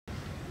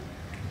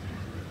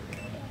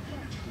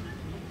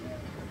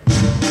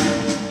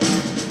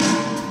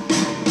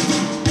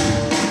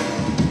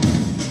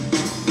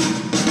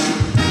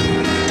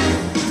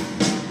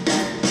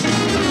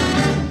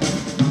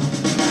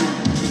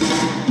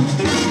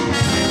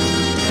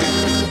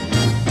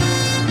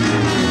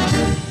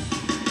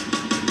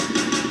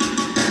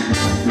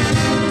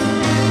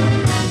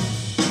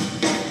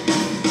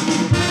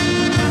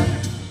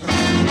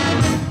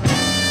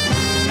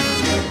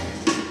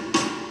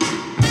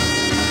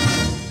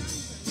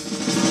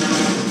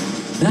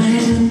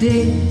Night and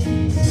day,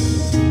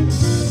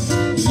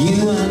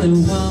 you are the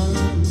one.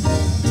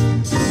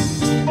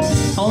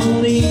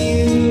 Only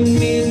you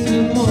need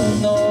to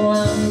move, no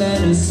under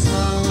the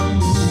sun.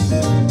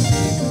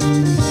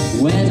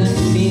 Whether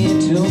near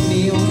to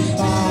me or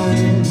far,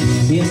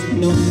 it's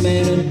no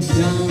matter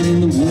down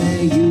in the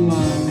way you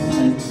are.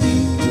 I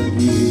think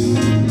of you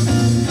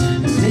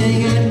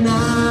day and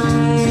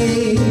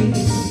night,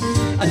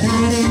 a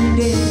night and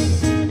day.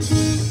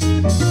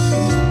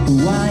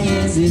 Why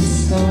is it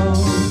so?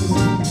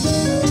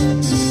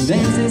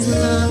 There's this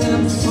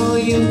longing for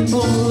you,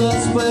 for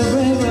us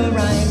wherever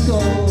I go.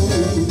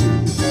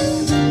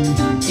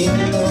 In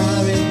the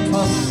roaring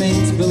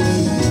prophet's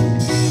boom,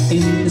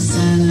 in the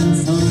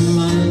silence on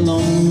my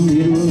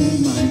lonely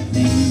room, I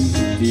think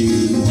of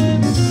you.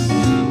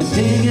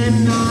 Day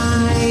and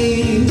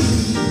night,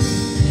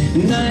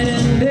 night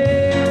and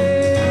day,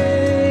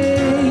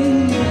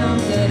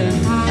 under the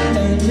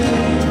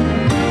holiday.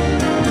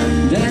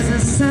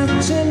 There's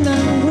such an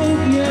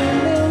hungry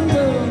yearning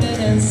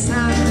burning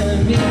inside of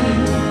me,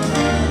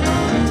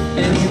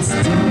 and it's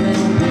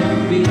darling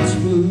won't be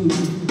true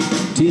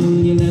till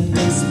you let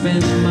me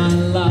spend my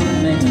life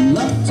making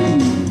love to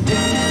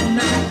you.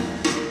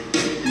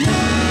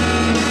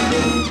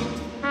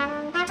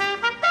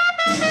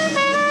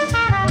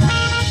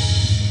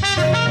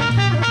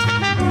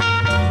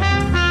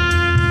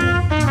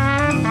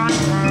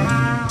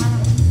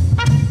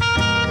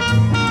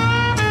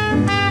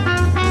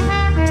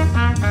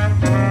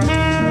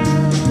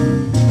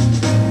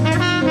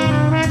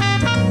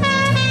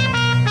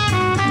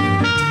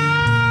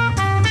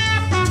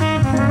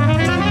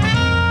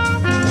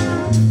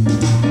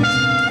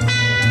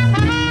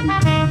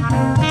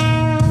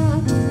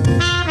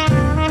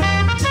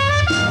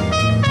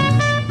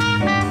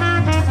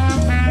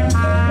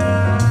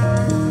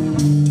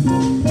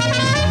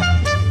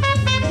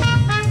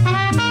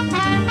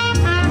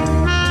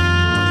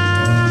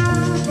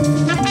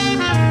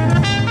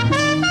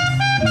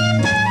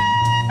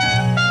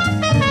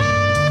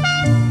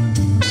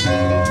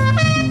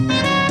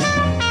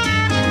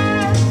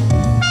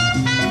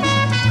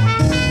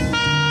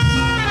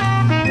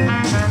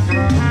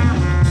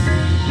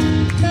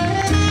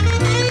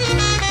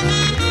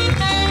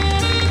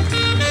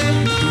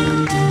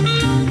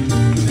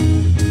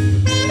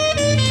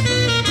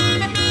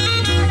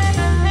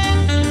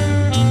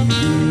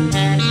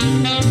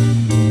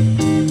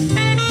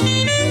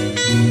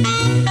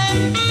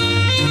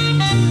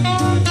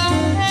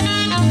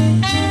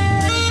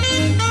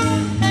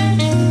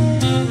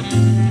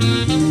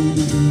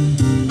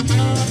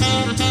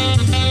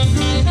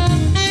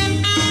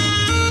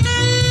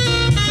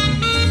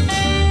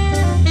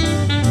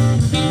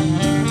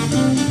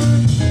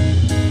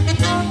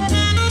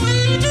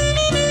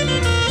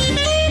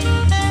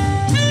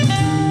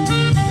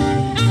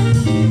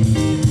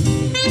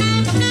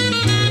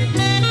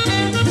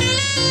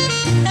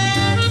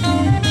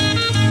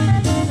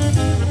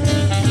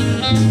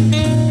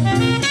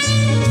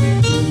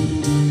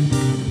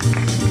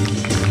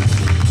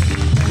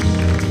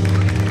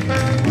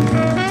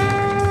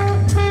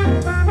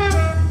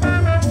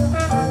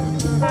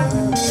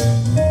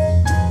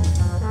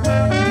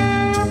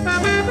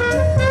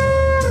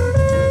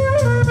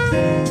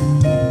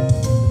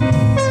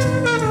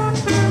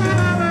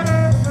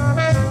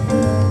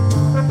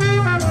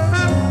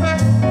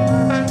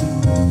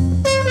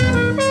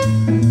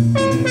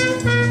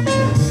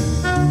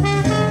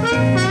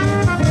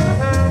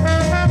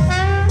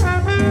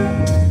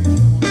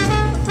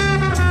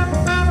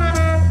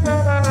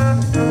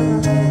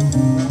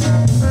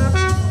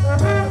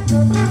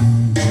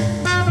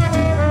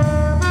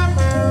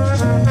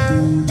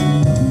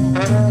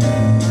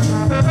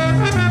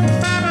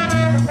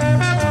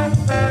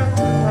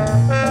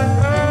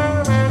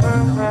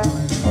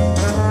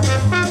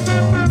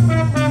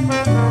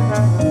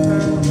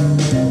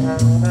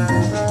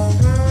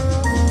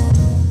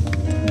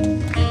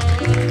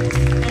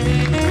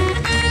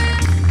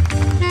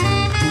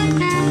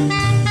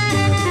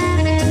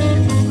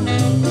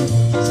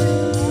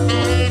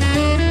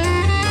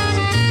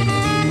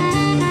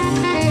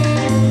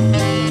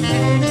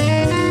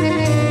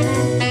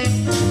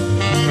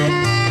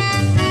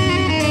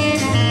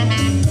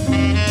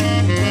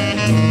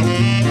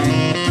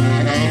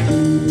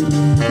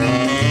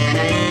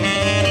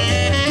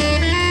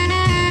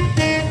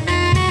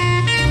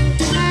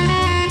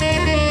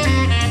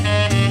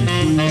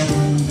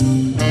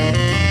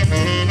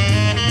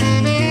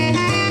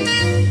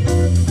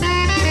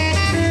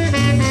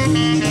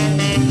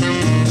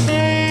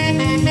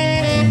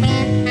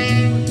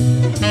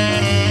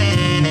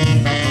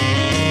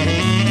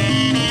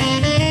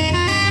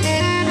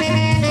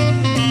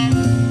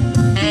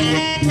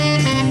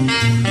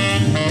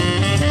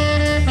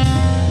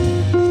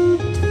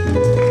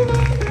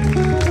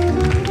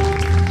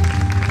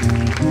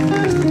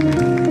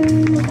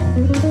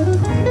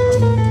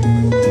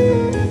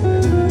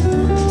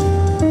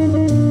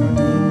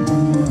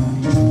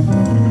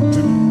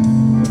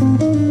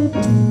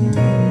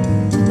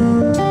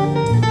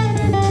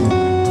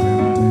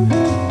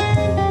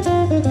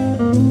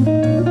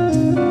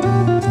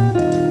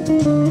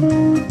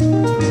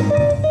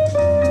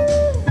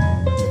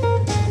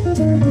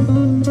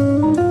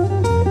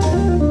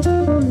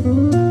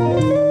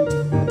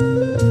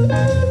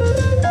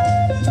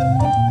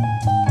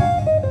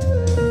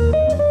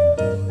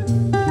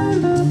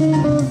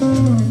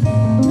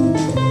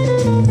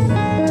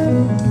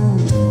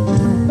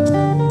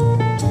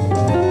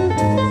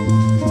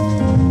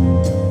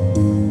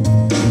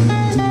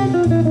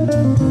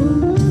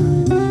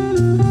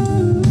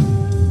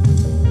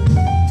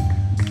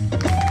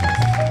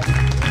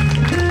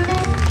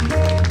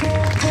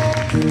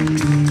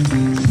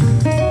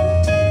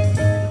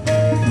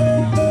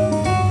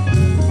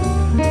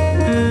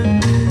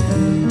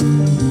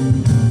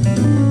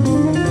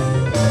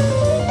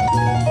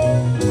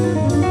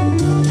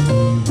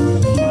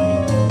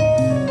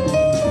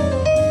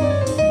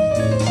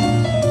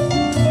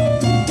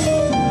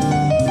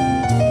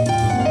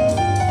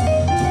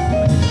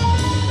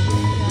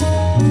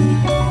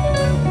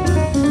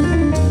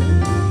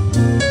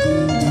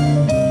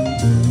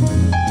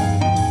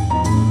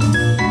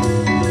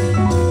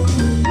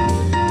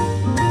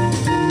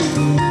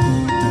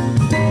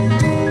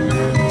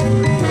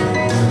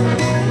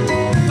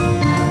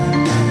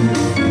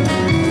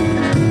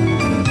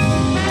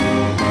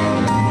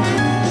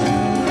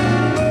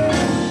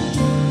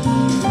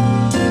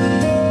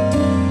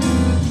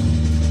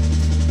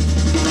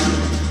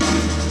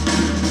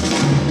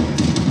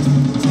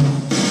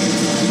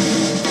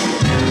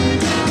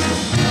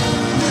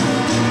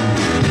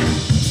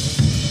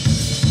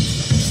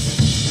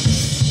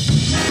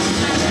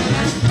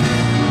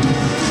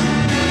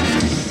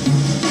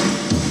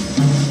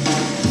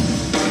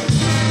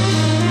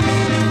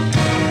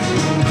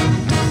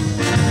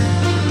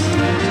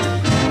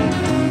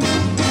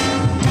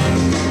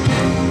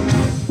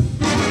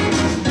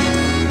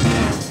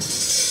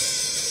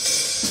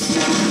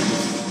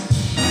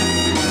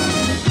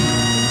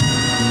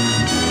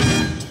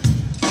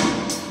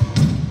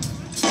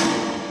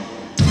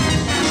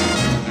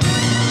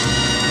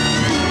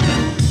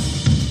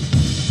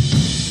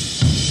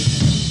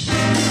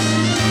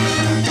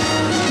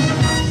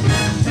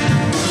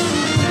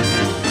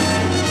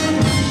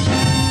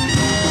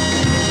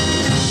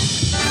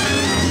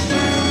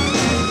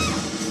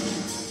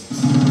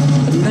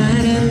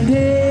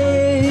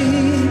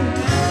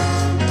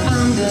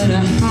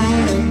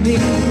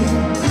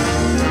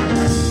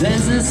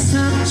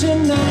 such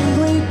an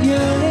angry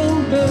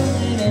yearning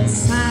burning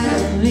inside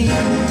of me.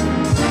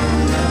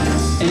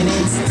 And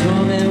it's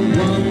told it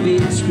won't be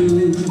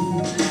true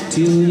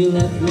till you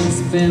let me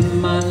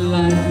spend my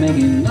life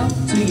making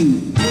love to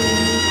you.